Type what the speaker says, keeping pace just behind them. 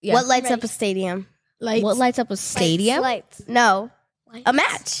Yeah. What lights up a stadium? Lights. What lights up a stadium? Lights. No. Lights. A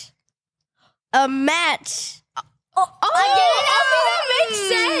match. A match. That makes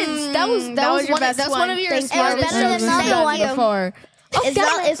sense. That was your one. best That's one. one of your Thank you. smartest Better than moves another you've done one. before.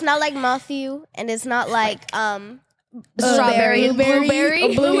 It's not like Matthew, and it's not like Strawberry and blueberry.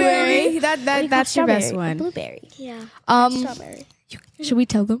 A blueberry. That's your best A one. blueberry. Yeah. Strawberry. Should we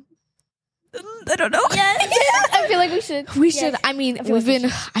tell them? I don't know. I feel like we should. We should. I mean, we've been.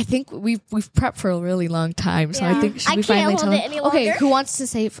 I think we've prepped for a really long time, so I think should I we can't finally hold tell it them? any Okay, longer. who wants to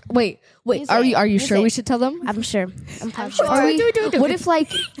say? Wait. You Are say you it. you You sure say we it. should tell them? I'm sure. I'm positive. Are we? What if like?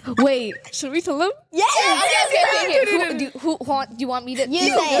 Wait, should we tell them? Yeah. Okay. Who do you want me to? You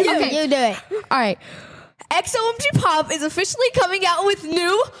say it. Okay. You do it. All right. XOMG Pop is officially coming out with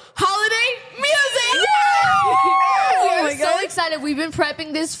new holiday music. We are so excited. We've been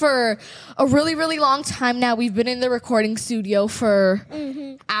prepping this for a really, really long time now. We've been in the recording studio for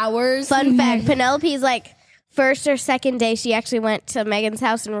hours. Fun fact: Penelope's like first or second day, she actually went to Megan's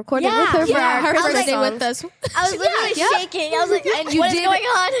house and recorded with her for our her Christmas first day songs. with us. I was literally shaking. I was like, And you what is did going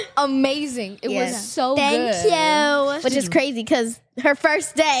on? amazing. It Yes. was so Thank good. you. Which is crazy because her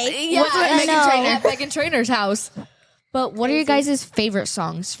first day Yeah, was with I Megan know. Trainor. At Megan Trainor's house. But what are your guys' favorite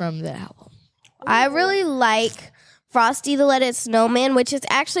songs from the album? I really like Frosty the Let It Snowman, which is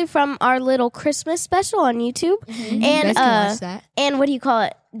actually from our little Christmas special on YouTube. You And guys can watch that. and what do you call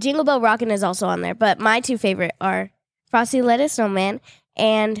it? Jingle Bell Rockin' is also on there. But my two favorite are Frosty the Let It Snowman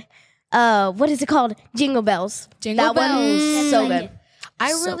and what is it called? Jingle Bells. Jingle that one Bells. is so good.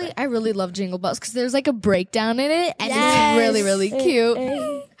 I really love Jingle Bells because there's like a breakdown in it and Yes. it's really, really cute.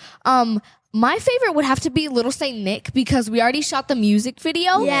 My favorite would have to be Little Saint Nick because we already shot the music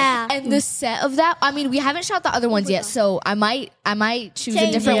video. Yeah. And the set of that, I mean, we haven't shot the other ones yet, so I might choose a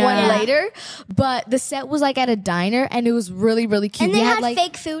Change different it. one Yeah. later. But the set was like at a diner and it was really, really cute. And they We had like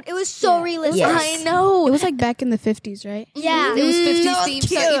fake food. It was so realistic. Yes. I know. It was like back in the 50s, right? Yeah. It was 50s that was themed,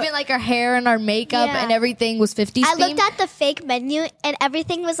 so cute. even like our hair and our makeup Yeah. and everything was 50s I themed. looked at the fake menu and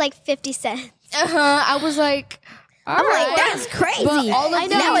everything was like 50 cents. I was like, I'm like, that's crazy. But all of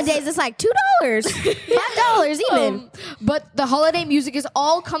Nowadays it's like $2, $5 even. But the holiday music is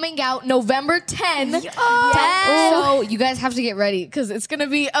all coming out November 10. Yes. So you guys have to get ready because it's going to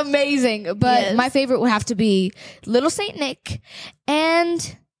be amazing. But Yes. my favorite would have to be Little Saint Nick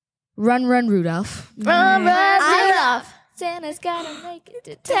and Run Run Rudolph. Rudolph. Santa's gotta make it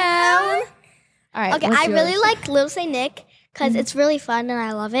to town. All right. Okay, what's I really yours? like Little Saint Nick because it's really fun and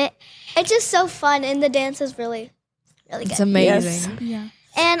I love it. It's just so fun and the dance is really, really good. It's amazing. Yeah.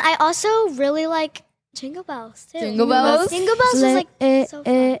 And I also really like Jingle Bells too. Jingle Bells? Jingle Bells was like so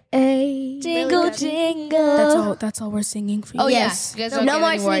fun. Jingle, good. jingle. That's all we're singing for you. Oh, Yes. yes. You guys don't No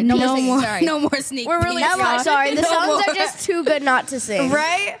get more any sneak No peeks. more No more, Sorry. no more sneak We're really peeks. No more, sorry. The No songs more. are just too good not to sing.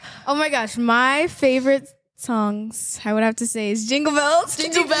 Right? Oh my gosh, my favorite songs I would have to say is Jingle Bells.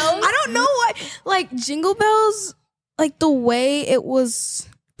 Jingle Bells? I don't know why. Like Jingle Bells, like the way it was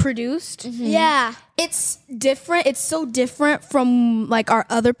produced. Yeah. It's different. It's so different from like our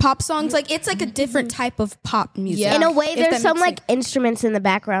other pop songs. Like it's like a different type of pop music. Yeah. In a way, If there's that some makes like instruments in the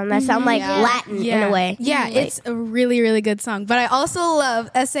background that sound like Latin in a way. Yeah, it's a really, really good song. But I also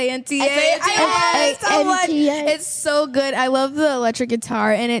love SANTA. I love it so much. SANTA. It's so good. I love the electric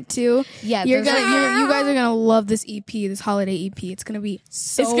guitar in it too. Yeah, you there's you guys are gonna love this EP, this holiday EP. It's gonna be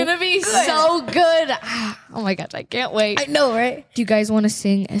so. It's gonna be so good. Oh my gosh, I can't wait. I know, right? Do you guys want to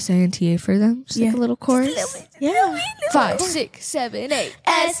sing SANTA for them? Just like a little chorus. Yeah. 5, 6, 7, 8.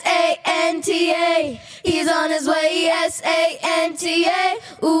 SANTA, he's on his way. SANTA,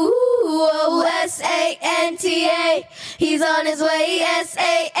 ooh, oh, SANTA, he's on his way.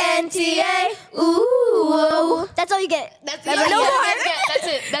 SANTA, ooh, oh. That's all you get. That's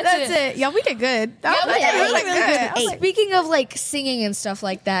it. That's it. Yeah, we did good. That we was did really really good. Speaking of like singing and stuff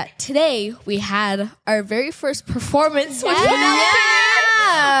like that, today we had our very first performance with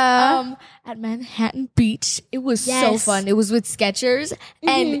at Manhattan Beach. It was so Yes. fun. It was with Skechers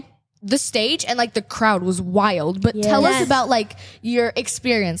and the stage and like the crowd was wild. But tell us Yes. about like your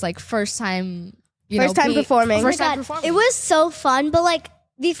experience, like first time, First time performing. First time God, performing. it was so fun, but like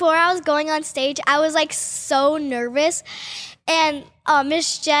before I was going on stage, I was like so nervous. And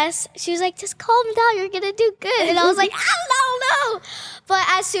Miss Jess, she was like, just calm down, you're gonna do good. And I was like, I don't know. But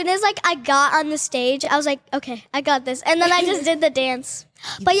as soon as like I got on the stage, I was like, okay, I got this. And then I just did the dance.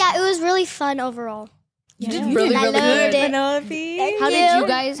 But yeah, it was really fun overall. You did really, I really loved good. it. Penelope.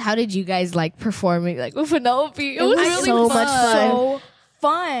 How did you guys like performing like with Penelope? It was really so fun. much fun. So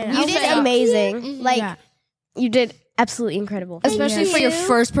fun. You did amazing. Mm-hmm. Like, Yeah. you did absolutely incredible. Especially for your you.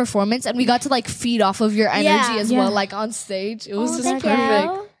 first performance, and we got to like feed off of your energy Yeah. as Yeah. well, like on stage. It was just thank perfect.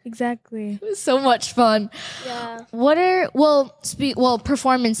 you. Exactly. It was so much fun. Yeah. What are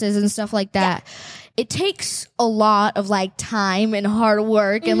performances and stuff like that? It takes a lot of like time and hard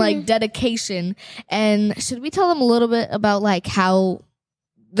work and like dedication. And should we tell them a little bit about like how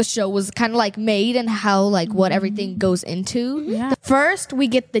the show was kind of like made and how like what everything goes into? Yeah. First, we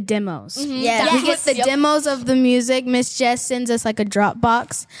get the demos. Yes. We get the demos of the music. Miss Jess sends us like a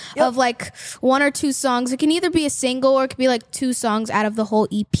Dropbox of like 1 or 2 songs. It can either be a single or it could be like 2 songs out of the whole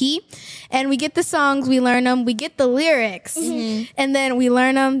EP. And we get the songs, we learn them, we get the lyrics, and then we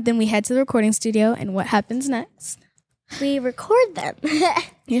learn them. Then we head to the recording studio. And what happens next? We record them.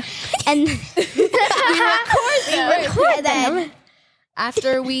 Yeah. And And then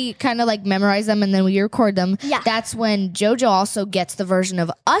After we kind of like memorize them and then we record them, Yeah. that's when JoJo also gets the version of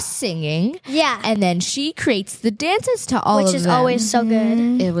us singing. yeah, And then she creates the dances to all which of is them. always so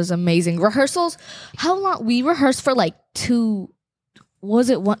good. It was amazing. Rehearsals, how long? We rehearsed for like 2 weeks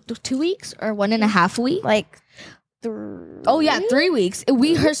or 1.5 weeks? like Oh yeah, 3 weeks.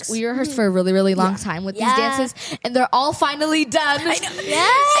 We rehearsed for a really, really long time with these Yeah. dances, and they're all finally done.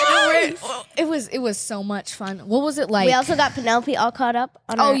 Yes. It was so much fun. What was it like? we also got Penelope all caught up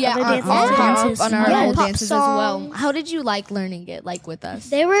on our other dances. all Yeah. caught up dances. on our Yeah. old Pop dances as well. songs. How did you like learning it? Like with us?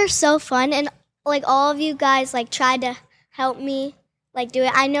 They were so fun, and like all of you guys like tried to help me like do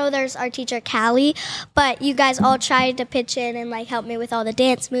it. I know there's our teacher Callie, but you guys all tried to pitch in and like help me with all the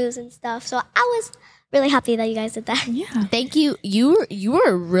dance moves and stuff. So I was really happy that you guys did that. Yeah. Thank you. You were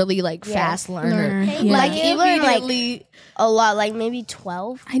a really like fast learner. Yeah. Like you learned like Immediately- a lot, like maybe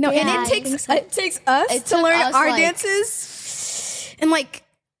 12. I know. Yeah, and I it think takes so. us It to took learn us, our like- dances in like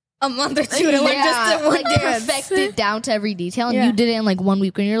a month or 2 to learn Yeah, just to one like dance. perfected down to every detail, and Yeah. you did it in like 1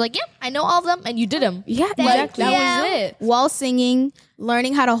 week. And you're like, yeah, I know all of them, and you did them. Yeah, Like, exactly. that was it. While singing,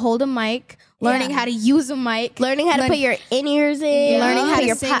 learning how to hold a mic, learning how to use a mic, Learning how to put your in-ears in. Learning how put to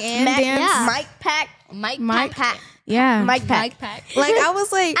your sing and mic- dance. Yeah. Mic pack. Mic Pack. Yeah. Mic pack. Mic pack. Like I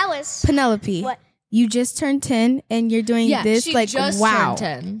was like, I was Penelope, What? you just turned 10 and you're doing Yeah, this. she Like, just wow. turned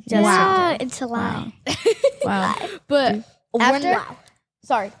 10. Just Wow. it's a lie. Wow. But After,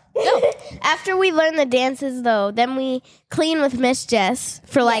 sorry. After we learn the dances, though, then we clean with Miss Jess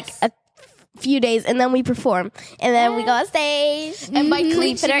for like a few days, and then we perform, and then we go on stage. and by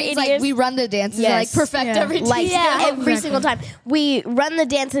clean, put she our means, like in-ears. we run the dances, Yes. like perfect Yeah. every Like detail. every single time we run the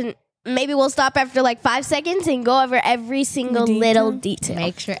dance, and maybe we'll stop after like 5 seconds and go over every single little detail.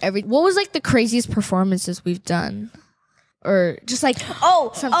 Make sure every. What was like the craziest performances we've done, or just like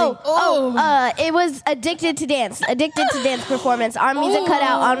something? It was Addicted to Dance performance. Our music cut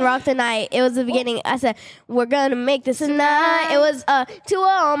out on Rock the Night. It was the beginning. I said, we're gonna make this a night. It was to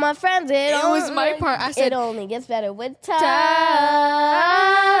all my friends. It was my part. I said, it only gets better with time.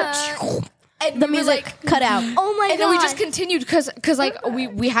 And The we were music like, cut out. Oh my and god. then we just continued because like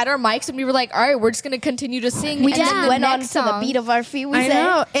we had our mics and we were like, all right, we're just gonna continue to sing. We and just then the went on to next the song- beat of our feet. We I said,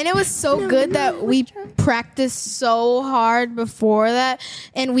 know. And it was so good that we practiced so hard before that.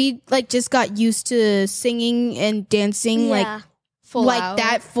 And we like just got used to singing and dancing Yeah. like full like out.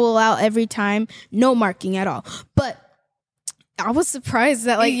 that full out every time. No marking at all. But I was surprised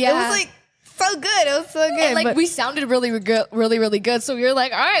that like it Yeah. was like so good. It was so good. And like but we sounded really good, really good. So we were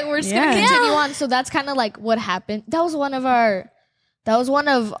like, all right, we're just gonna Yeah. continue on. So that's kind of like what happened. That was one of our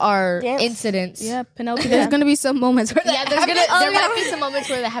Dance. incidents. yeah, Penelope, there's gonna be some moments where Yeah, there might be some moments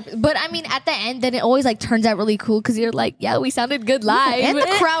where that happens, but I mean, at the end, then it always like turns out really cool because you're like, yeah, we sounded good live,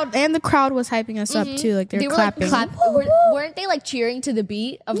 and the crowd was hyping us up too. Like they were clapping. Weren't they like cheering to the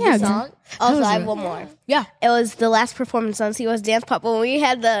beat of Yeah, the song? also, I have one more. Yeah. It was the last performance on COS Dance Pop when we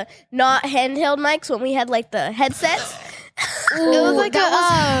had the not handheld mics, when we had like the headsets. It was like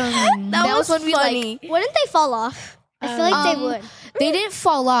That was when we, like, funny. Wouldn't they fall off? I feel like they would. They didn't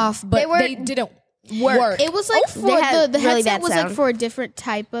fall off, but they didn't work. it was like for they had the really headset bad was sound. like for a different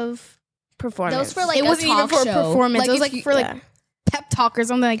type of performance. That was for like it a wasn't even talk for a show. performance. It was if like you- for like pep talk or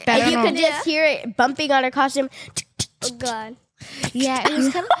something like that. I and you don't could know. just hear it bumping on her costume. Oh god. yeah, it was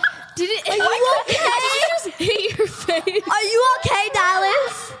kind of. Did it? Are you okay? Did you just hit your face? Are you okay,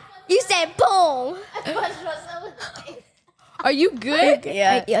 Dallas? You said boom. Are you good?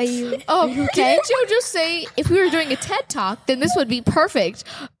 Yeah. Are you? Oh, didn't JoJo say if we were doing a TED Talk, then this would be perfect?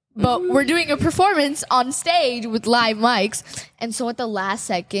 But we're doing a performance on stage with live mics, and so at the last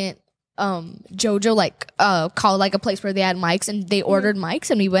second, JoJo like called like a place where they had mics, and they ordered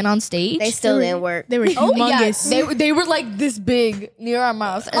mics, and we went on stage. They still didn't work. They were Oh yeah, humongous. they were like this big near our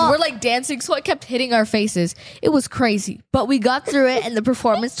mouth, and we're like dancing, so it kept hitting our faces. It was crazy, but we got through it, and the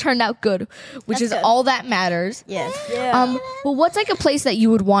performance turned out good, which is all that matters. Yes. But what's like a place that you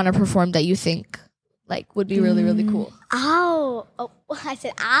would want to perform that you think like would be really, really cool? Ow. Oh, I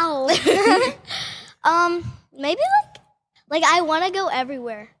said ow. Maybe like I want to go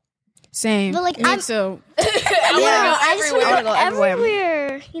everywhere. Same. But, like, Me I'm- too. I just want to I go wanna go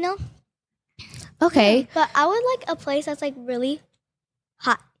everywhere, you know? Okay. But I would like a place that's like really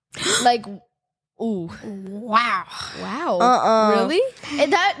hot. Like, ooh. Wow. Wow. Really?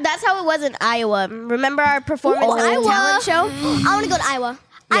 And that's how it was in Iowa. Remember our performance talent show? I want to go to Iowa.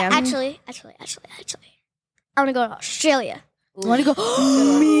 Yeah. Actually, I want to go to Australia. Want to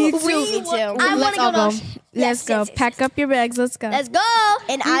go? Me too. Me too. I Let's want to all go go. to Let's go. yes. Pack up your bags. Let's go. Let's go.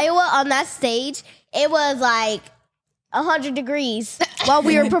 In Iowa on that stage, it was like 100 degrees while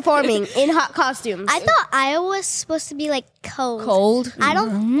we were performing in hot costumes. I thought Iowa was supposed to be like cold. Cold. I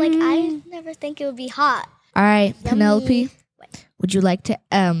don't like. I never think it would be hot. All right, Penelope. Would you like to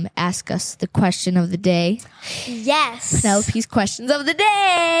ask us the question of the day? Yes. Penelope's questions of the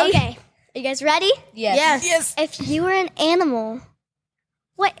day. Okay. Are you guys ready? Yes. Yes. If you were an animal,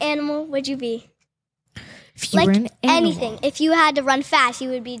 what animal would you be? If you Like were an animal. anything. If you had to run fast, you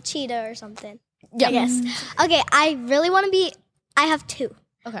would be cheetah or something. Yeah. I guess. Okay, I really want to be. I have two.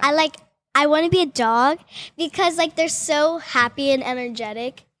 Okay. I want to be a dog because like they're so happy and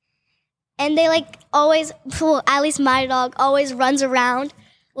energetic, and they like always. Well, at least my dog always runs around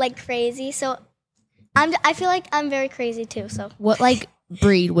like crazy. So I feel like I'm very crazy too. So What like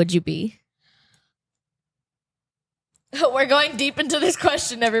breed would you be? We're going deep into this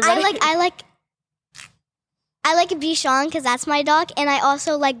question, everybody. I like a Bichon because that's my dog, and I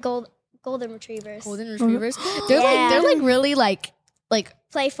also like golden retrievers. golden retrievers. They're Yeah. they're like really like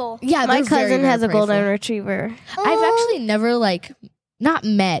Playful. yeah. My they're very, cousin very has a playful. golden retriever. I've actually never like not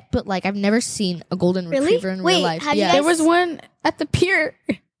met, but like I've never seen a golden Really? retriever in Wait, real life. have you Yeah. There was one at the pier.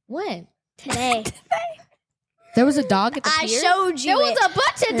 When? Today. There was a dog at the I pier? showed you. There was a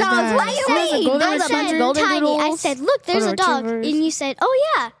bunch of dogs. What do you There was a mean? golden There was a bunch retriever. of golden Tiny. I doodles. said, look, there's a Golden dog. retrievers. And you said,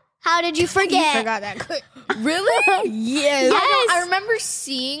 oh yeah. How did you forget? Forgot that quick. Really? Yes. I remember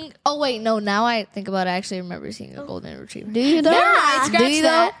seeing. Oh wait, no. Now I think about it. I actually remember seeing a golden retriever. Do you though? Yeah. Do you though?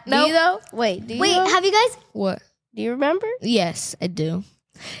 that. Do you though? Wait, do you Wait, though? have you guys? What? Do you remember? Yes, I do.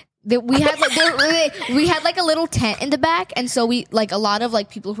 We had like we had like a little tent in the back, and so we like a lot of like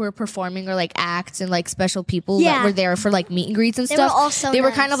people who were performing or like acts and like special people that Yeah. were there for like meet and greets and They stuff. were all so They were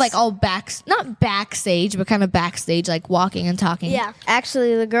nice. kind of like all not backstage, but kind of backstage, like walking and talking. Yeah.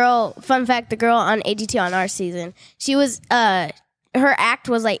 Actually, the girl on AGT on our season, she was her act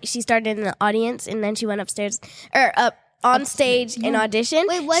was like she started in the audience and then she went upstairs or up on stage and auditioned.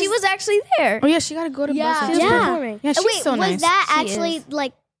 Wait, was- she was actually there. Oh yeah, she got to go to Yeah. Brussels. She was Yeah. performing. Yeah, she's Wait, so was nice. that She actually is.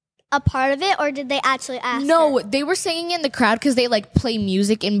 like a part of it, or did they actually ask? No, her? they were singing in the crowd because they like play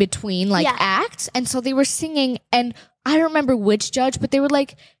music in between like Yeah. acts, and so they were singing. And I don't remember which judge, but they were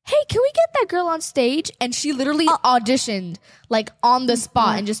like, "Hey, can we get that girl on stage?" And she literally auditioned like on the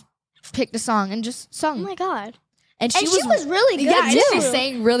spot and just picked a song and just Oh sung. my god. And And she was really good yeah, and too. she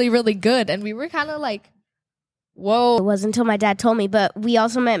sang really, really good. And we were kind of like, "Whoa, It wasn't until my dad told me, but we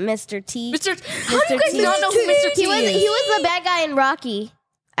also met Mr. T. Mr. How do you guys T. not know who Mr. T is? He was the bad guy in Rocky.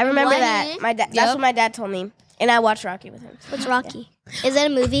 I remember What? that. My dad. Yep. That's what my dad told me, and I watched Rocky with him. What's Rocky? Is it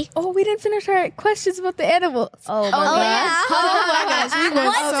a movie? Oh, we didn't finish our questions about the animals. Oh my Oh god! yeah. Oh my gosh, we went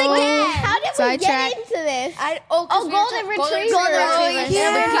Once so again. How did we sidetracked. get into this? Oh, golden retriever. Golden Oh, retrievers. yeah.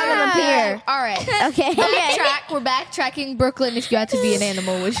 And we're coming up here. All right. Okay. We're backtracking. Brooklyn, if you had to be an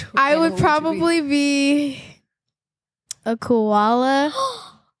animal, which I animal would you be? probably be a koala.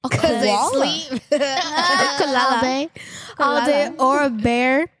 Because they sleep all day, or a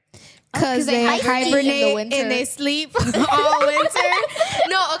bear. Because they hibernate in the hibernate winter. and they sleep all winter.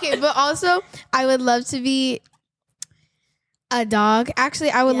 No, okay, but also I would love to be a dog.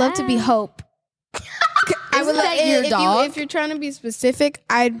 Actually, I would love to be Hope. I would Isn't that your dog? If you're trying to be specific,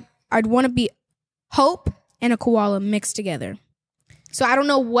 I'd want to be Hope and a koala mixed together. So I don't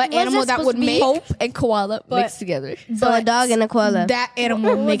know what animal that would make Hope and koala mixed together. So a dog and a koala. that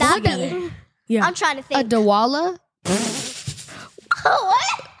animal Would mixed that be? together. Yeah. I'm trying to A think. dawala?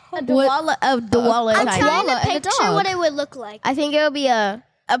 What? A koala. A koala. I'm type. trying koala to and a picture dog. what it would look like. I think it would be a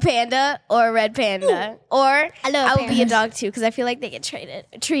panda or a red panda, or I would be a pandas. dog too because I feel like they get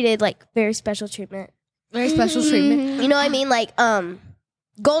treated like very special treatment. Very special treatment. You know what I mean? Like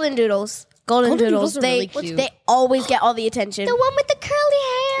golden doodles. Golden doodles. doodles are They really cute. they always get all the attention. The one with the curly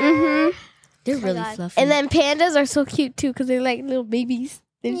hair. Mhm. They're really God. fluffy. And then pandas are so cute too because they're like little babies.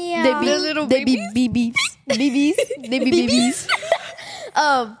 Yeah. They They're little be babies. Babies. They be babies.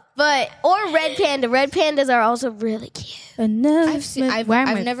 But or red panda. Red pandas are also really cute. I've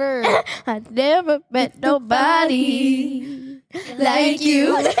never. I never met nobody like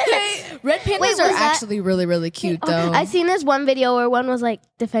you. Red pandas Wait, are was that- actually really, really cute, though. I seen this one video where one was like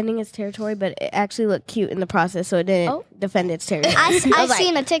defending its territory, but it actually looked cute in the process, so it didn't defend its territory. I was like,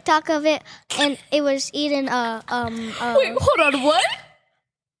 seen a TikTok of it, and it was eating Wait, hold on. What?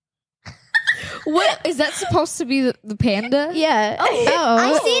 What is that supposed to be? The panda? Yeah.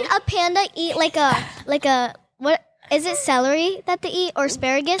 I seen a panda eat like a what is it, celery that they eat or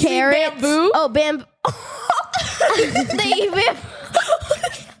asparagus? Carrots. Bamboo? Oh, bamboo. They eat bamboo.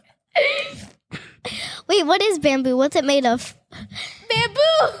 Wait, what is bamboo? What's it made of?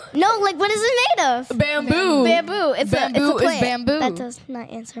 Bamboo. No, like what is it made of? Bamboo. Bamboo. It's Bamboo a is plant. bamboo. That does not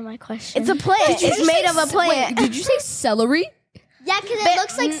answer my question. It's a plant. It's made of a plant. Wait, did you say celery? yeah, because it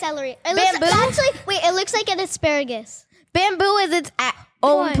looks like celery. It looks bamboo? actually wait. It looks like an asparagus. Bamboo is its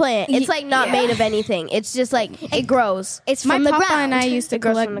own plant. It's like not made of anything. It's just like it grows. It's My from the papa ground. and I used to It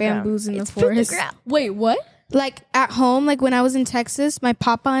grows collect from the ground. bamboos in the It's from the forest. ground. Wait, what? Like at home, like when I was in Texas, my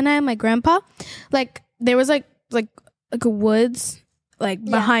papa and I, my grandpa, like there was like a woods like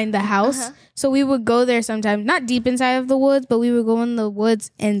behind the house. So we would go there sometimes, not deep inside of the woods, but we would go in the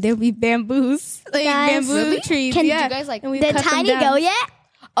woods and there'd be bamboos, like Guys, bamboo really? trees. Can you yeah. guys, like, and we Did cut them Tiny down. go yet?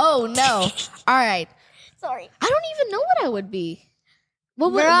 Oh no! All right, Sorry. I don't even know what I would be. What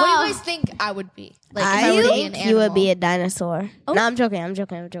do you Bro. guys think I would be? Like if I were to be an think you would animal? be a dinosaur. No, I'm joking. I'm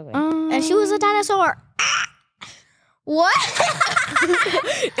joking. And she was a dinosaur. What?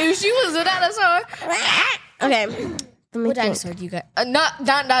 If she was a dinosaur, Okay. Let me what think. dinosaur do you guys? Not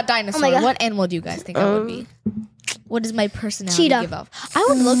dinosaur. Oh my God. What animal do you guys think I would be? What does my personality Cheetah. give off? I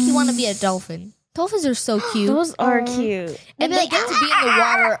would low-key want to be a dolphin. Dolphins are so cute, Those are cute. and they get to be in the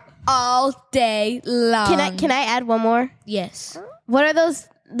water all day long. Can I add one more? Yes. What are those?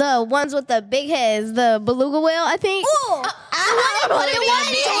 The ones with the big heads, the beluga whale, I think.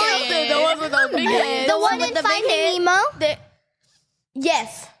 The ones with the big head. The one in Finding Nemo.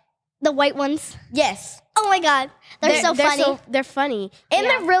 Yes, The white ones. yes. Oh my god, they're so funny. They're funny, and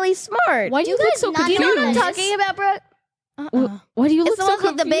they're really smart. Why do you look so not Do you know what I'm confused? talking about, Brooke? Why do you look It's the so ones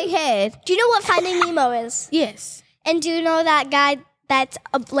with the big head. Do you know what Finding Nemo is? Yes. And do you know that guy that's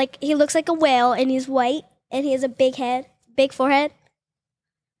like he looks like a whale and he's white and he has a big head, big forehead?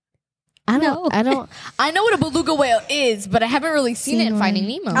 I don't. I know what a beluga whale is, but I haven't really seen it in Finding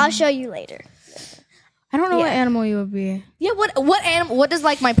Nemo. I'll show you later. I don't know what animal you would be. Yeah, what animal? What does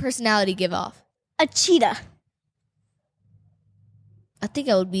like my personality give off? A cheetah. I think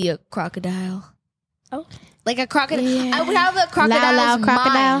I would be a crocodile. Oh. Like a crocodile. I would have a crocodile's Loud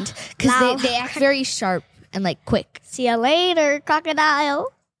crocodile. mind because they act very sharp and like quick. See ya later,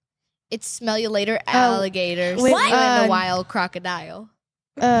 crocodile. It's smell you later, alligator. Wait, See you in the wild crocodile.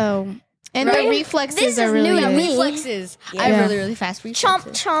 Oh, and Right. the reflexes This are is really new to good. me. Reflexes. I have really, really fast Chomp,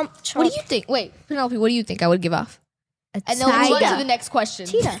 reflexes. chomp, chomp. What do you think? Wait, Penelope, what do you think I would give off? And then we'll move on to the next question.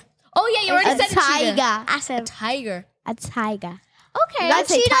 Cheetah. Oh yeah, you already A said a cheetah. tiger. I said Tiger. A tiger. Okay. You gotta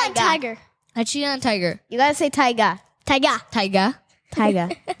say cheetah and tiger. tiger. A cheetah and tiger. You gotta say tiger. Tiger. Tiger. Tiger.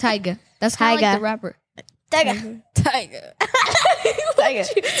 Tiger. That's kind of like Tiger. the rapper. Tiger. Tiger. Tiger.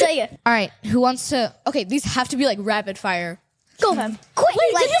 Tiger. All right. Who wants to? Okay, these have to be like rapid fire. Go ahead. Quick.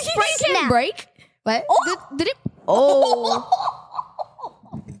 Wait, like, did this break? snap. Break? What? Did it? Oh.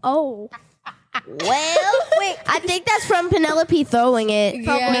 Oh. Well, wait. I think that's from Penelope throwing it.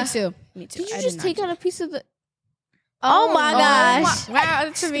 Yeah. Me too. Me too. Did you just take out a piece of the? Oh my gosh. Wow,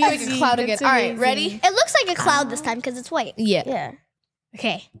 that's Like a amazing. cloud again. That's All right, amazing. ready? It looks like a cloud this time because it's white. Yeah. Yeah.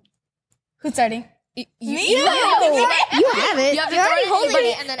 Okay. Who's starting? You You have it. You have to You're throw already it holding anybody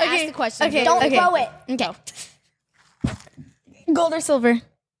it. and then ask the question. Okay. Don't okay. throw it. Okay. Gold or silver?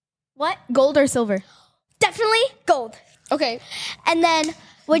 What? Gold or silver? Definitely gold. Okay. And then,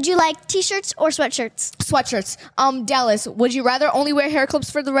 would you like t-shirts or sweatshirts? Sweatshirts. Dallas, would you rather only wear hair clips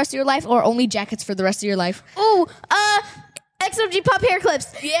for the rest of your life or only jackets for the rest of your life? Ooh, XOG pop hair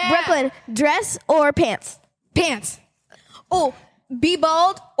clips. Yeah. Brooklyn, dress or pants? Pants. Oh, be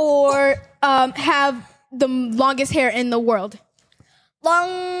bald or have the longest hair in the world.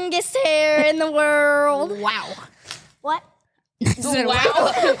 Longest hair in the world. Wow. What?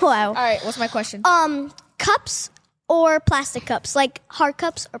 Wow. Wow. All right, what's my question? Cups or plastic cups? Like hard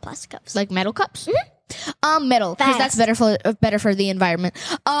cups or plastic cups? Like metal cups? Metal, because that's Fast. better for the environment.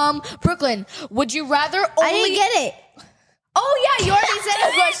 Brooklyn, would you rather only... I didn't get it. Oh, yeah, you already said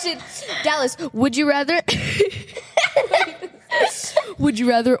a question. Dallas, would you rather... would you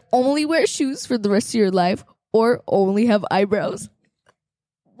rather only wear shoes for the rest of your life or only have eyebrows?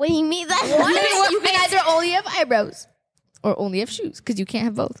 What do you mean that? You can either only have eyebrows or only have shoes, because you can't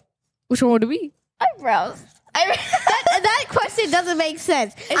have both. Which one would it be? Eyebrows. that question doesn't make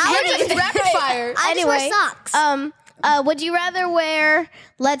sense. It's rapid fire. I just wear socks. Would you rather wear?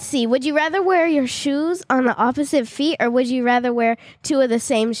 Let's see. Would you rather wear your shoes on the opposite feet, or would you rather wear two of the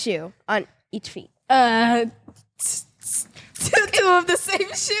same shoe on each feet? Two of the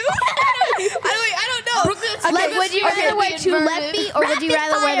same shoe. I don't know. Like, would you rather wear two left feet, or would you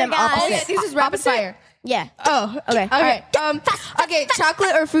rather wear them opposite? This is rapid fire. Yeah. Oh, Okay. okay. Okay.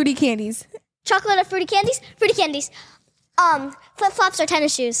 Chocolate or fruity candies? Chocolate or fruity candies? Fruity candies. Flip flops or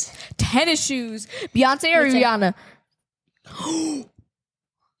tennis shoes? Tennis shoes. Beyonce or Rihanna?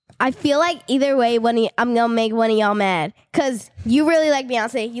 I feel like either way, I'm gonna make one of y'all mad because you really like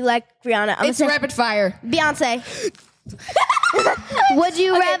Beyonce, you like Rihanna. I'm It's gonna say rapid fire. Beyonce. Would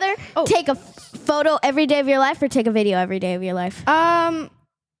you rather take a photo every day of your life or take a video every day of your life? A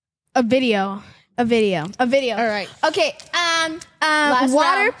video. All right. Okay. Last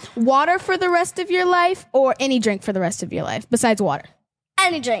round. Water for the rest of your life, or any drink for the rest of your life besides water.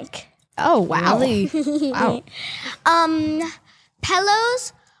 Any drink. Oh wow. Really? Wow.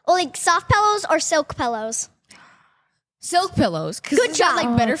 Pillows, or like soft pillows or silk pillows? Silk pillows. Good job.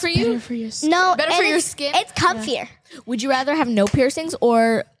 Like better for you? No, Better for your skin? It's comfier. Would you rather have no piercings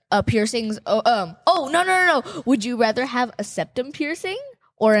or piercings? No. Would you rather have a septum piercing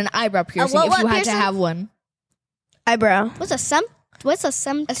or an eyebrow piercing what if you had piercing? to have one? Eyebrow. What's a septum?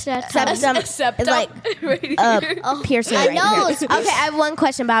 Septum is like a piercing right nose. here. Okay, I have one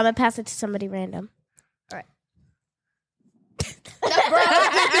question, but I'm gonna pass it to somebody random.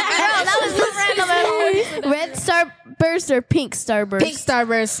 Red Starburst or pink Starburst? Pink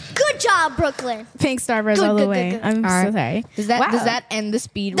Starburst. Good job, Brooklyn. Pink Starburst Good, all the good, way. good, good. I'm All so right. sorry. Does that end the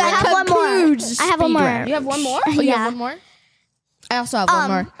speed I round? have one more. Concludes I have one speed more. round. You have one more? Oh, you Yeah. have one more? I also have one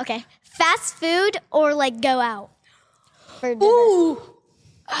more. Okay. Fast food or like go out for dinner? Ooh.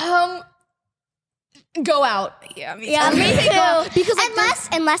 Go out. Yeah, me Yeah, me too. Because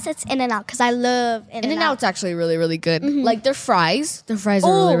like, unless it's In and Out, because I love In and Out. In-N-Out's actually really, really good. Like their fries are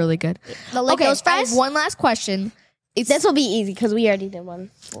really, really good. Like Okay, those I have fries. one last question. This will be easy because we already did one.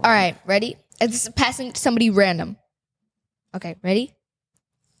 All right, ready? It's passing to somebody random. Okay, ready?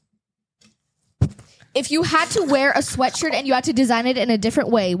 If you had to wear a sweatshirt and you had to design it in a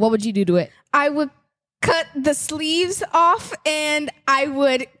different way, what would you do to it? I would cut the sleeves off, and I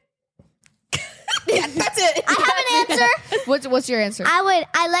would. Yeah, that's it. I have an answer. What's your answer?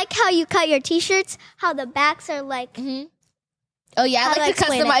 I like how you cut your t-shirts, how the backs are like. Oh yeah, How I do I like to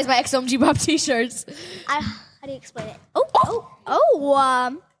explain customize my XOMG Pop t-shirts. How do you explain it? Ooh,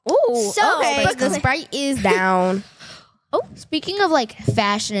 So, okay. but The Sprite is down. Speaking of like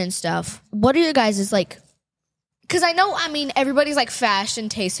fashion and stuff, what are your guys' like? Because I know, everybody's like fashion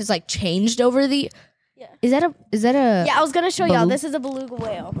taste has like changed over the. Yeah. Is that a? Yeah, I was gonna show y'all. Beluga? This is a beluga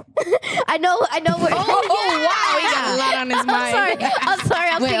whale. I know. We're, wow, He got a lot on his mind. I'm sorry.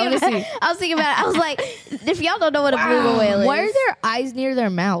 I was thinking about it. I was like, if y'all don't know what a beluga whale is, Why are their eyes near their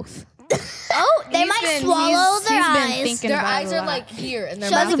mouth? They might swallow their eyes. Their eyes are like here, and their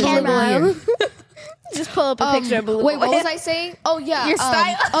Show mouth the is a little camera. here. just pull up a picture of beluga Wait, what whale. was I saying? Oh yeah, Your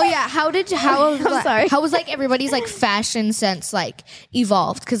style. Oh yeah, how I'm sorry. How was like everybody's like fashion sense like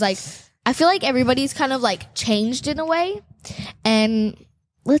evolved? Because like I feel like everybody's kind of like changed in a way. And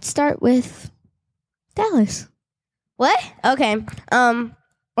let's start with Dallas, What? Okay. or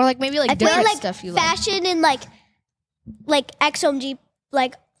like maybe like I feel different like stuff you like. fashion and like XOMG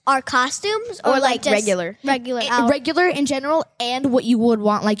like our costumes Or, or like, just regular? out. Regular in general, and what you would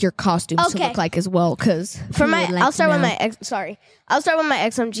want like your costumes to Okay. look like as well. Because I'll start with my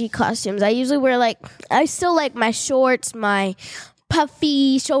XMG costumes. I usually wear I still like my shorts, my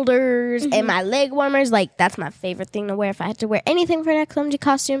puffy shoulders, and my leg warmers. Like that's my favorite thing to wear. If I had to wear anything for an XMG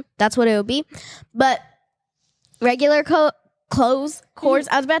costume, that's what it would be. But regular clothes, cores.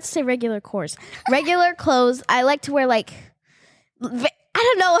 I was about to say regular cores. Regular clothes. I like to wear I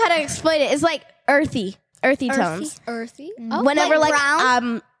don't know how to explain it. It's like earthy tones. earthy. Whenever like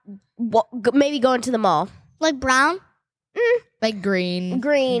brown? maybe going to the mall. Like brown. Like green,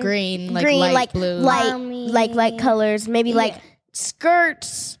 Green, light blue. light colors. Maybe like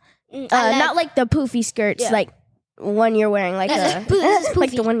skirts. Not like the poofy skirts, like one you're wearing, like This is poofy.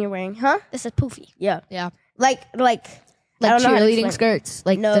 like the one you're wearing, huh? This is poofy. Yeah, Yeah, like I like don't know how to cheerleading explain. skirts.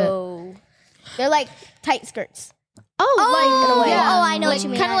 Like No, they're like tight skirts. in a way. Yeah. Oh, I know what you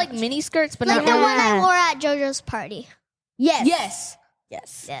mean. Kind of like mini skirts, but Like not the one really. I wore at JoJo's party. Yes, Yes.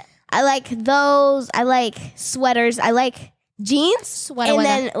 yes. I like those. I like sweaters. I like jeans, Sweater and weather.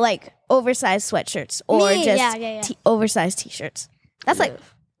 then like oversized sweatshirts or Me, just yeah. oversized t-shirts. That's like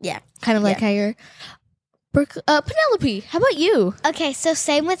Kind of like how you're. Penelope, how about you? Okay, so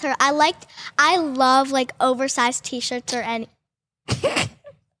same with her. I love like oversized t-shirts or any.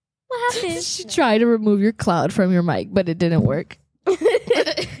 What happened? She tried to remove your cloud from your mic, but it didn't work.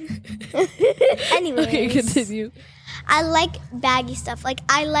 Anyways. Okay, continue. I like baggy stuff. But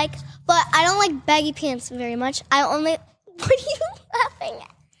I don't like baggy pants very much. I only. What are you laughing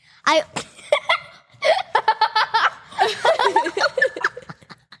at?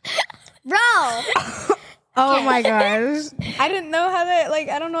 Bro. Oh my gosh. I didn't know how that,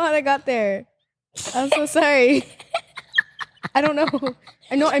 I don't know how that got there. I'm so sorry. I don't know.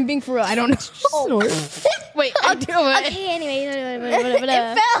 I know I'm being for real. I don't know. Wait, I do it. Okay, anyway.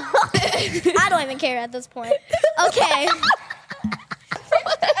 It fell. I don't even care at this point. Okay.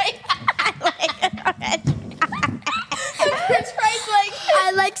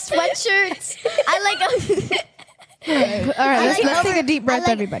 I like sweatshirts. All right, let's take a deep breath,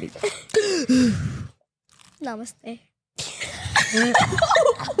 everybody. Namaste.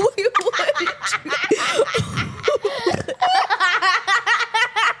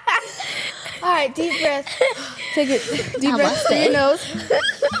 All right, deep breath. Take it. Deep breath through your nose.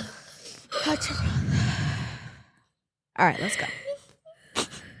 All right, let's go.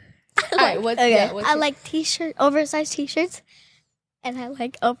 All right, what's I like oversized t-shirts, and I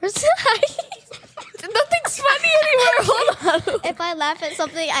like oversized. nothing's funny anymore. Hold on. If I laugh at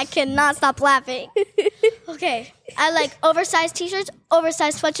something, I cannot stop laughing. Okay, I like oversized t-shirts,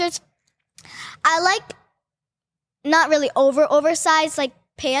 oversized sweatshirts. I like not really oversized like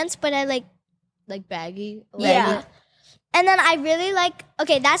pants, but I like baggy. yeah. And then I really like.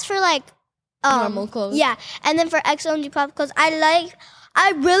 Okay, that's for Normal clothes. Yeah, and then for XOMG pop clothes,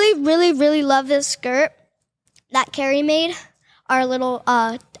 I really, really, really love this skirt that Carrie made.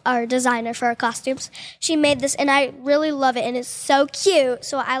 Our designer for our costumes. She made this, and I really love it, and it's so cute.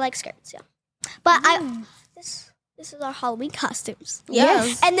 So I like skirts, yeah. But this is our Halloween costumes.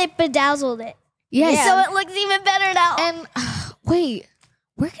 Yes. And they bedazzled it. Yes. So it looks even better now. And wait,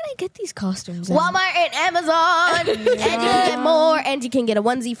 where can I get these costumes? At? Walmart and Amazon. And you can get more. And you can get a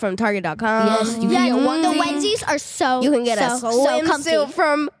onesie from Target.com. Yes, you can get onesie. The onesies are so You can get a so swimsuit comfy.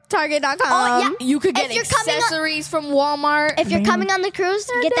 from Target.com. Oh, yeah. You could get If you're coming on- accessories from Walmart. If you're coming on the cruise,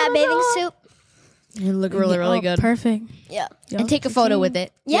 get that bathing suit. You look really good. Perfect. Yeah. And take a photo with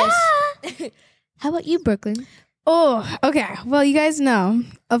it. Yeah. How about you, Brooklyn? Oh, okay. Well, you guys know,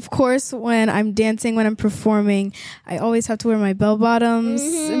 of course, when I'm dancing, when I'm performing, I always have to wear my bell bottoms.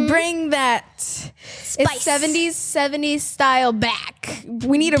 Bring that It's 70s style back.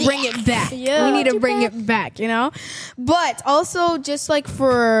 We need to bring it back. Yeah. We need to bring it back, you know? But also just like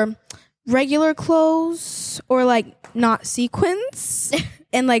for regular clothes or like not sequins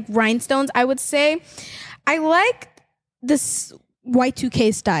and like rhinestones, I would say I like this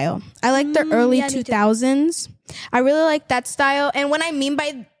Y2K style. I like the early 2000s. I really like that style. And when I mean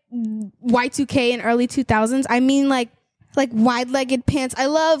by Y2K and early 2000s, I mean like wide-legged pants. I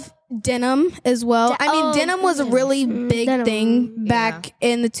love denim as well. I mean, denim was a really big thing back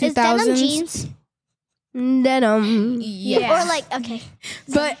in the 2000s. Is denim jeans? Denim. Yeah. Or like, okay.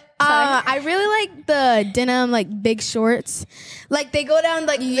 But I really like the denim, like big shorts. Like they go down,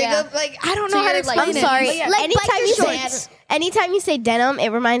 like they go, like I don't know how to explain I'm it. sorry. But yeah. Like Anytime you say denim, it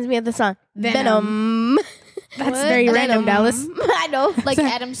reminds me of the song Venom. That's very random, Dallas. I know. Like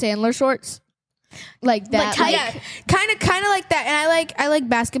Adam Sandler shorts. Like that. Like, yeah, kind of like that. And I like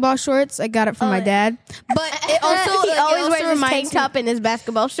basketball shorts. I got it from my dad. But it also He always wears his reminds tank me- top and his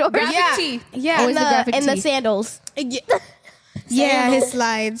basketball shorts. Yeah, yeah, Always the graphic and the tee. sandals. yeah, his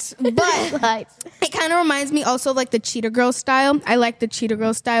slides. But Like, it kind of reminds me also like the Cheetah Girl style. I like the Cheetah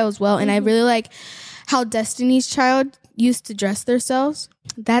Girl style as well, and I really like how Destiny's Child used to dress themselves.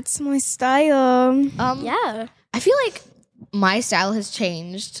 That's my style. Yeah. I feel like my style has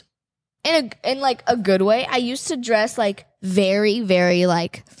changed in like a good way. I used to dress like very, very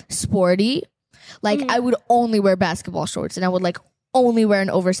like sporty. Like I would only wear basketball shorts and I would like only wear an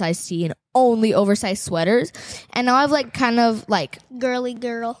oversized tee and only oversized sweaters. And now I've like kind of like Girly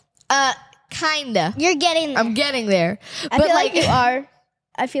girl. kinda. You're getting there. I'm getting there. I But feel like you are.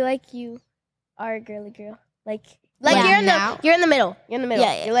 I feel like you are a girly girl. Like Yeah, you're in now? the you're in the middle. You're in the middle.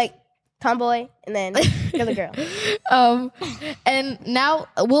 Yeah, yeah. You're like tomboy and then girly girl. And now,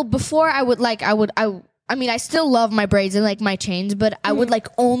 well, before I mean, I still love my braids and like my chains, but I would like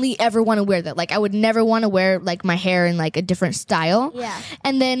only ever want to wear that. Like I would never want to wear like my hair in like a different style. Yeah.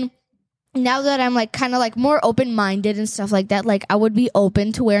 And then now that I'm like kind of like more open-minded and stuff like that, like I would be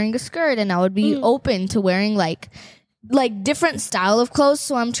open to wearing a skirt and I would be open to wearing like different style of clothes.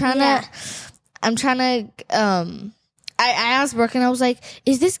 So I'm trying to, I asked Brooke and I was like,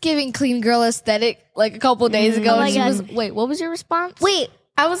 is this giving clean girl aesthetic like a couple days ago? my And she God. was, wait, what was your response? Wait.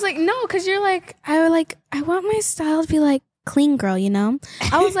 I was like, no, because you're like, I want my style to be like clean girl, you know?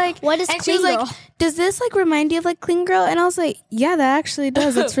 I was like, What is and clean she was girl? like, does this like remind you of like clean girl? And I was like, yeah, that actually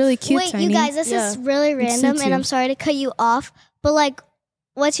does. That's really cute. Wait, Tiny. you guys, this is really random, suits and you. I'm sorry to cut you off, but like,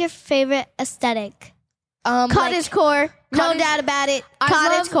 what's your favorite aesthetic? Cottagecore. No cottage- doubt about it. I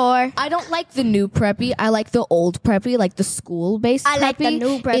Cottagecore. I don't like the new preppy. I like the old preppy, like the school-based preppy. I like the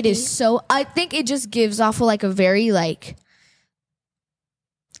new preppy. It is so... I think it just gives off like a very like...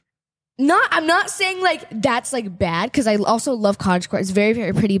 I'm not saying like that's like bad because I also love cottagecore. It's very,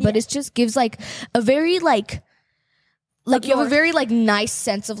 very pretty, but it just gives like a very like you have a very like nice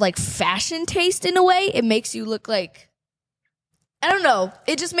sense of like fashion taste in a way. It makes you look like... I don't know.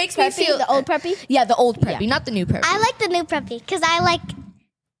 It just makes me feel... the old preppy. Yeah, the old preppy, not the new preppy. I like the new preppy because I like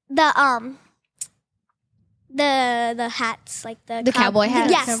the hats, like the cowboy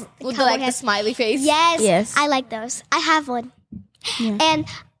hats. Yes, the With cowboy the hats. smiley face. Yes, Yes. I like those. I have one, Yeah. and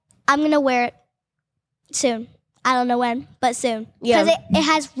I'm gonna wear it soon. I don't know when, but soon. Yeah. Because it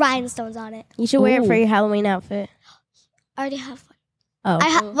has rhinestones on it. You should wear it for Ooh. your Halloween outfit. I already have one. Oh. I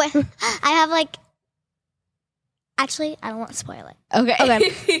have like. Actually, I don't want to spoil it. Okay.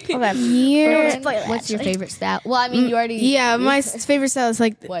 Okay. Year. Spoil it, What's your actually. favorite style? Well, I mean, you already. Yeah, my favorite style is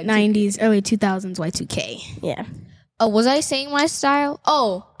like What, 90s, early 2000s, Y2K. Yeah. Oh, was I saying my style?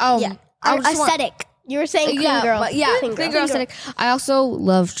 Oh, Yeah. I just want- Aesthetic. You were saying clean yeah, girl. but yeah, Clean clean girl. girl aesthetic. I also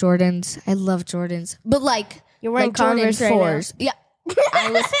love Jordans. I love Jordans, but like You're wearing like Jordan Converse right now. 4s. Yeah.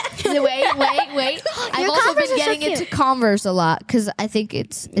 I was, wait. I've Your also Converse been are so getting cute. into Converse a lot because I think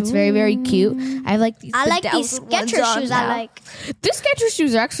it's very, very cute. I like these. I like these bedazzled ones Skechers on shoes. now. I like. These Skechers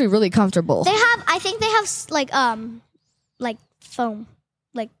shoes are actually really comfortable. They have. I think they have like foam,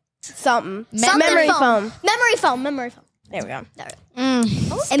 like Something. something Memory foam. Memory foam. There we go.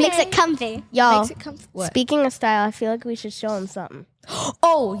 It makes it comfy. Y'all, Makes it comfortable. speaking of style, I feel like we should show them something.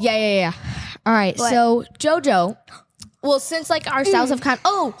 Oh, yeah. All right. What? So, JoJo. Well, since like our styles have kind of...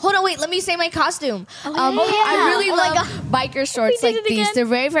 Oh, hold on. Wait. Let me say my costume. I really love biker shorts like these. They're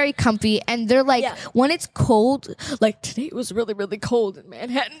very, very comfy. And they're like, when it's cold, like today it was really, really cold in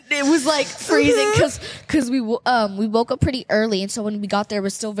Manhattan. It was like freezing because we woke up pretty early. And so when we got there, it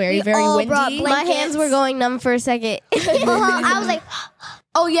was still very, very all windy. brought My hands were going numb for a second. I was like,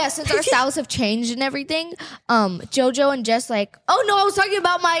 Oh yeah, since our styles have changed and everything, JoJo and Jess like, oh no, I was talking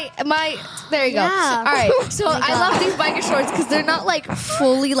about my. There you go. Yeah. All right, so I love these biker shorts because they're not like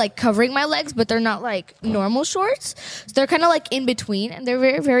fully like covering my legs, but they're not like normal shorts. So they're kind of like in between, and they're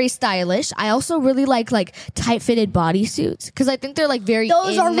very very stylish. I also really like tight fitted bodysuits because I think they're like very.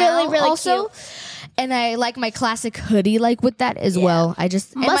 Those in are now really, really also. cute. And I like my classic hoodie like with that as well. I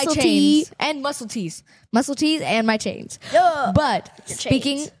just and Muscle my tee. chains and muscle tees and my chains. But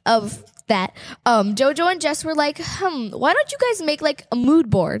speaking of that, JoJo and Jess were like, why don't you guys make like a mood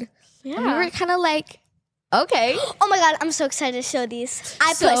board? Yeah. And we were kind of like, okay. oh my god, I'm so excited to show these.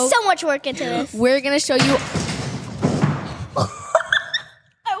 I So- put so much work into this. We're gonna show you.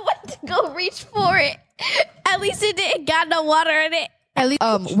 I went to go reach for it. At least it didn't got no water in it. At least,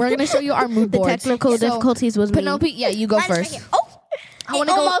 we're gonna show you our mood The boards. technical So, difficulties was me. Penelope, yeah, you go Mine's right first. here. Oh, I want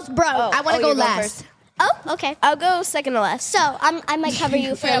to go. almost broke. I want to Oh, go you're going last. Oh, okay. I'll go second to last. So I might cover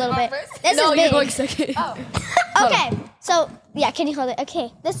you for a little bit. This No, is you're big. going second. Okay, so yeah, can you hold it?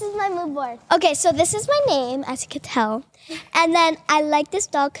 Okay, this is my mood board. Okay, so this is my name, as you can tell. And then I like this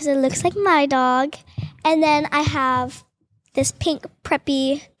dog because it looks like my dog. And then I have this pink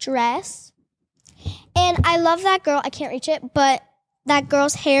preppy dress. And I love that girl. I can't reach it, but that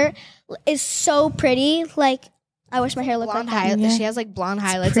girl's hair is so pretty. Like, I wish my hair looked Blonde like that. highlights. She has like blonde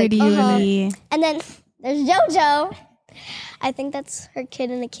highlights. Pretty. Like, Lily. And then there's JoJo. I think that's her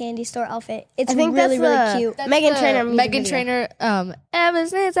kid in a candy store outfit. It's I think really, that's really cute. Megan Trainor. music Megan video. Trainor. Ever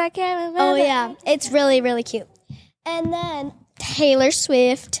since I can remember. Oh yeah, it's really really cute. And then Taylor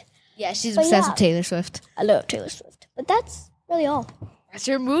Swift. Yeah, she's But obsessed yeah. with Taylor Swift. I love Taylor Swift. But that's really all. That's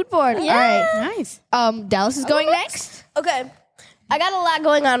your mood board. All right. Nice. Dallas is going next. Okay. I got a lot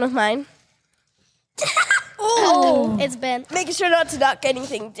going on with mine. Oh, it's been. Making sure not to knock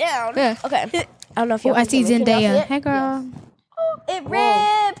anything down. Yeah. Okay. I don't know if you Oh, I see Zendaya. Hey, girl. It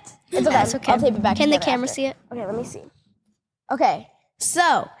ripped. It's okay. That's okay. I'll tape it back. Can the together camera after. see it? Okay, let me see. Okay,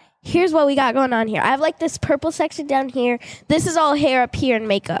 so here's what we got going on here. I have like this purple section down here. This is all hair up here and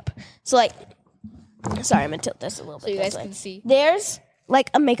makeup. So like, sorry, I'm gonna tilt this a little bit. So you guys this way. can see. There's like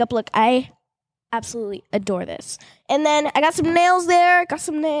a makeup look. I absolutely adore this. And then I got some nails there. Got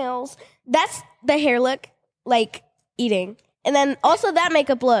some nails. That's the hair look, like eating. And then also that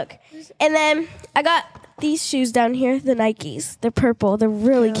makeup look. And then I got these shoes down here, the Nikes. They're purple. They're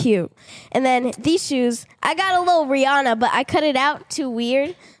really cute. And then these shoes, I got a little Rihanna, but I cut it out too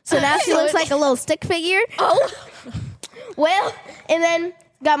weird. So now she looks like a little stick figure. Oh. Well, and then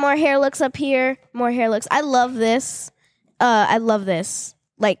got more hair looks up here. More hair looks. I love this. I love this.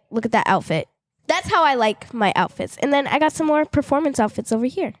 Like, look at that outfit. That's how I like my outfits. And then I got some more performance outfits over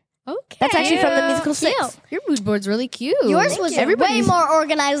here. Okay. That's actually from the musical 6. Your mood board's really cute. Yours was way more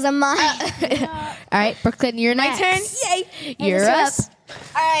organized than mine. All right, Brooklyn, you're My next. turn. Yay. You're up.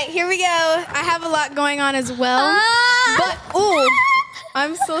 All right, here we go. I have a lot going on as well. But, ooh,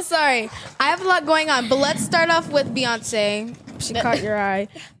 I'm so sorry. I have a lot going on. But let's start off with Beyonce. She caught your eye.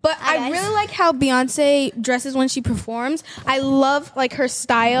 But I really like how Beyonce dresses when she performs. I love like her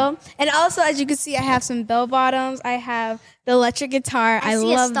style. And also, as you can see, I have some bell bottoms. I have the electric guitar. I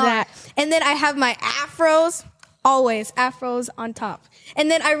see a love star. that. And then I have my afros. Always afros on top. And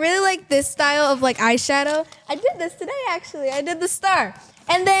then I really like this style of like eyeshadow. I did this today actually. I did the star.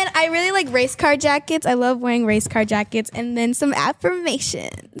 And then I really like race car jackets. I love wearing race car jackets. And then some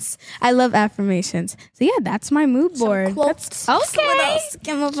affirmations. I love affirmations. So yeah, that's my mood board. That's just a little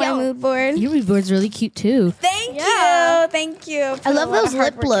skim of my mood board. Your mood board's really cute too. Thank you. Thank you. I love those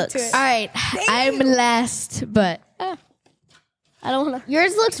lip looks. All right, I'm last, but I don't want to.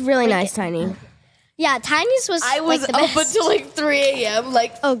 Yours looks really nice, Tiny. Yeah, Tiny's was. I was like, the up best. until like 3 a.m.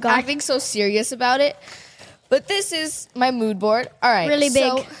 like Oh, God. acting so serious about it. But this is my mood board. All right, Really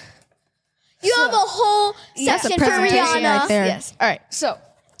big. so- You have a whole Yes, section a for presentation Rihanna. right there. Yes. All right. So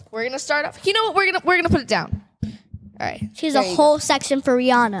we're gonna start off. You know what? We're gonna put it down. All right. She has There a you whole section for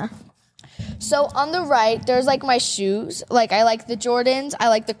Rihanna. go. So on the right, there's like my shoes. Like I like the Jordans. I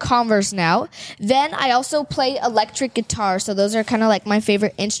like the Converse now. Then I also play electric guitar. So those are kind of like my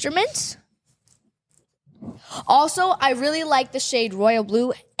favorite instruments. Also, I really like the shade royal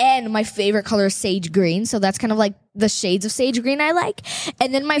blue, and my favorite color is sage green. So that's kind of like the shades of sage green I like.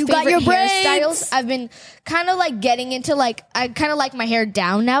 And then my got favorite your hairstyles, I've been kind of like getting into like, I kind of like my hair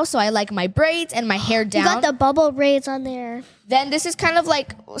down now. So I like my braids and my hair down. You got the bubble braids on there. Then this is kind of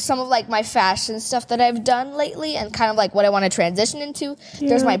like some of like my fashion stuff that I've done lately and kind of like what I want to transition into.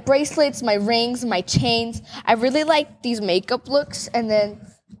 There's my bracelets, my rings, my chains. I really like these makeup looks, and then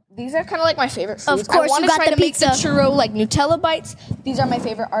these are kind of like my favorite foods. course, I want you to got try the to make the pizza. churro like Nutella bites. These are my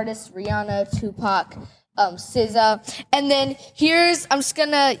favorite artists: Rihanna, Tupac, SZA. And then here's, I'm just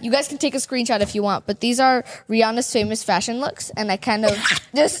gonna, you guys can take a screenshot if you want, but these are Rihanna's famous fashion looks, and I kind of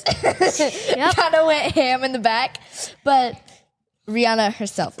just kind of went ham in the back. But Rihanna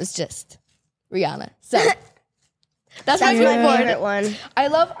herself is just Rihanna. So that's my That's my mood favorite board. one. I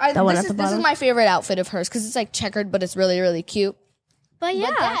love. one This at the is bottom? my favorite outfit of hers because it's like checkered, but it's really really cute. But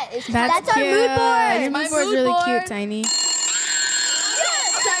yeah, That's our cute. mood board. Your My mood board's mood really board. cute, Tiny.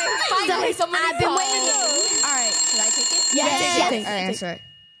 Finally, somebody I've been called. waiting. All right, should I take it? Yes. All right, answer it.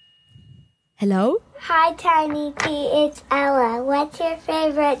 Hello. Hi, Tiny T. It's Ella. What's your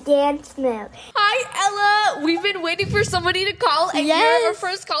favorite dance move? Hi, Ella. We've been waiting for somebody to call, and you're our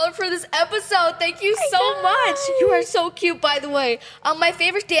first caller for this episode. Thank you so much. You are so cute, by the way. My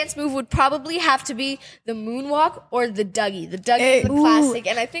favorite dance move would probably have to be the moonwalk or the Dougie. The Dougie is the classic,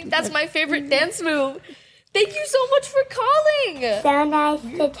 and I think that's my favorite dance move. Thank you so much for calling. So nice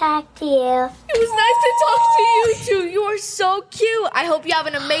to talk to you. It was nice to talk to you too. You are so cute. I hope you have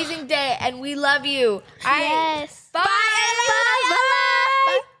an amazing day, and we love you. All right. Yes. Bye, Ella.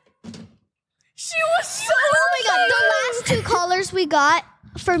 Bye. She was so. Oh my god, the last two callers we got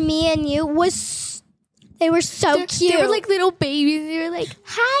for me and you they were so cute. They were like little babies. They were like,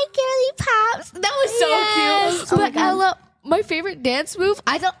 "Hi, girly pops." That was so cute. But Ella, my favorite dance move.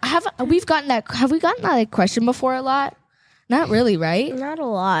 Have we gotten that like, question before a lot? Not really, right? Not a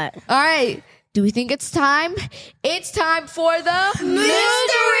lot. All right. Do we think it's time? It's time for the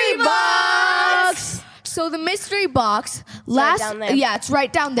mystery box. So the mystery box right down there. yeah, it's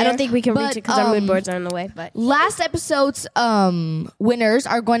right down there. I don't think we can reach it because our mood um, boards are in the way. But Last episode's winners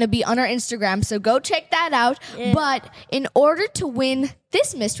are going to be on our Instagram, so go check that out. But in order to win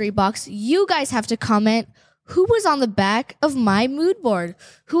this mystery box, you guys have to comment who was on the back of my mood board.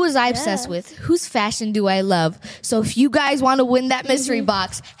 Who was I obsessed with? Whose fashion do I love? So if you guys want to win that mystery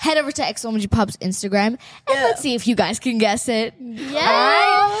box, head over to XOMG Pub's Instagram and let's see if you guys can guess it. Yeah. All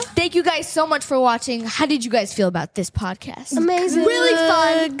right. Thank you guys so much for watching. How did you guys feel about this podcast? amazing. really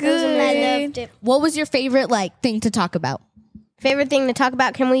fun. Good. I loved it. What was your favorite thing to talk about? Favorite thing to talk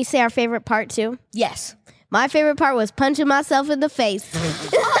about? Can we say our favorite part too? Yes. My favorite part was punching myself in the face.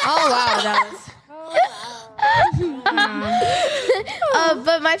 Oh wow, that was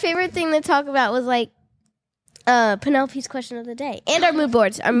But my favorite thing to talk about was like Penelope's question of the day and our mood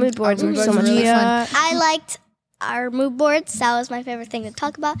boards. Our mood boards were so much fun. Yeah. I liked our mood boards. That was my favorite thing to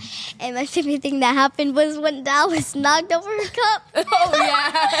talk about. And my favorite thing that happened was when Dal was knocked over her cup. Oh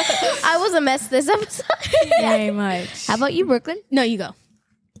yeah. I was a mess this episode. Very much. How about you, Brooklyn? No, you go.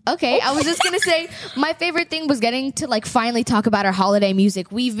 Okay, I was just gonna say my favorite thing was getting to like finally talk about our holiday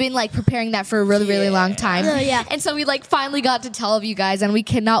music. We've been like preparing that for a really, really long time. Oh, yeah. And so we like finally got to tell you guys, and we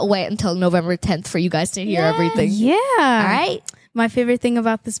cannot wait until November 10th for you guys to hear everything. Yeah. All right. My favorite thing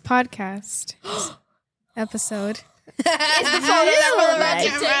about this podcast episode. And And the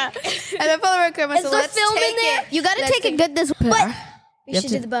Polaroid camera. Is the film in there? you gotta take it good this way. We should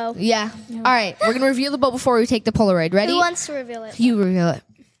do the bow. Yeah. All right. We're gonna reveal the bow before we take the Polaroid. Ready? Who wants to reveal it? You reveal it.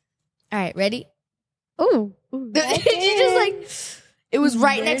 All right. Ready? Ooh. She just like it was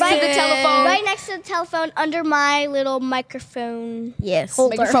right next to the telephone. Right next to the telephone, under my little microphone. Yes.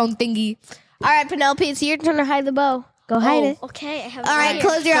 Holder. Microphone thingy. All right, Penelope, it's your turn to hide the bow. Go hide it. Okay, I have. All right,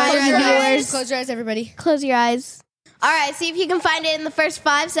 close your eyes, viewers. Close your eyes, everybody. Close your eyes. All right, see if you can find it in the first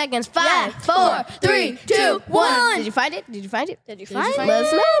 5 seconds. 5, 4, 3, 2, 1. Did you find it? Did you find it? Did you find it? Let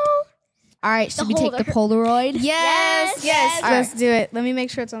us know. All right. Should we take the Polaroid? Yes. Yes. Let's do it. Let me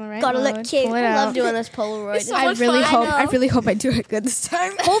make sure it's on the right Gotta mode. look cute. Pull it I love out. doing this Polaroid. so I much really fun. hope. I I know. really hope I do it good this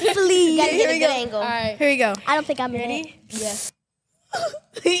time. Hopefully. Gotta get a good angle. All right. Here we go. I don't think I'm ready. Yes.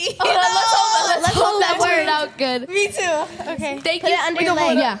 Let's hope that Turned works. out good. Me too. Okay. Thank Put you. it under We your don't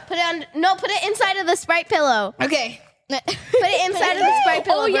want- leg. Yeah. Put it on. No, put it inside of the Sprite pillow. Okay. Put it inside of the Sprite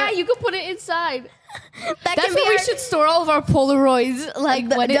pillow. Oh yeah, bro. you can put it inside. That That's can be where we our- should store all of our Polaroids. Like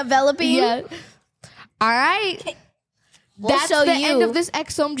the- when developing. Yeah. All right. We'll That's show the you. end of this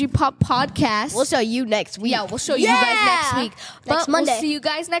XOMG Pop podcast. We'll show you next week. Yeah, we'll show you guys next week. Next But Monday. We'll see you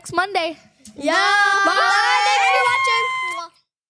guys next Monday. Yeah. Bye. Thanks for watching.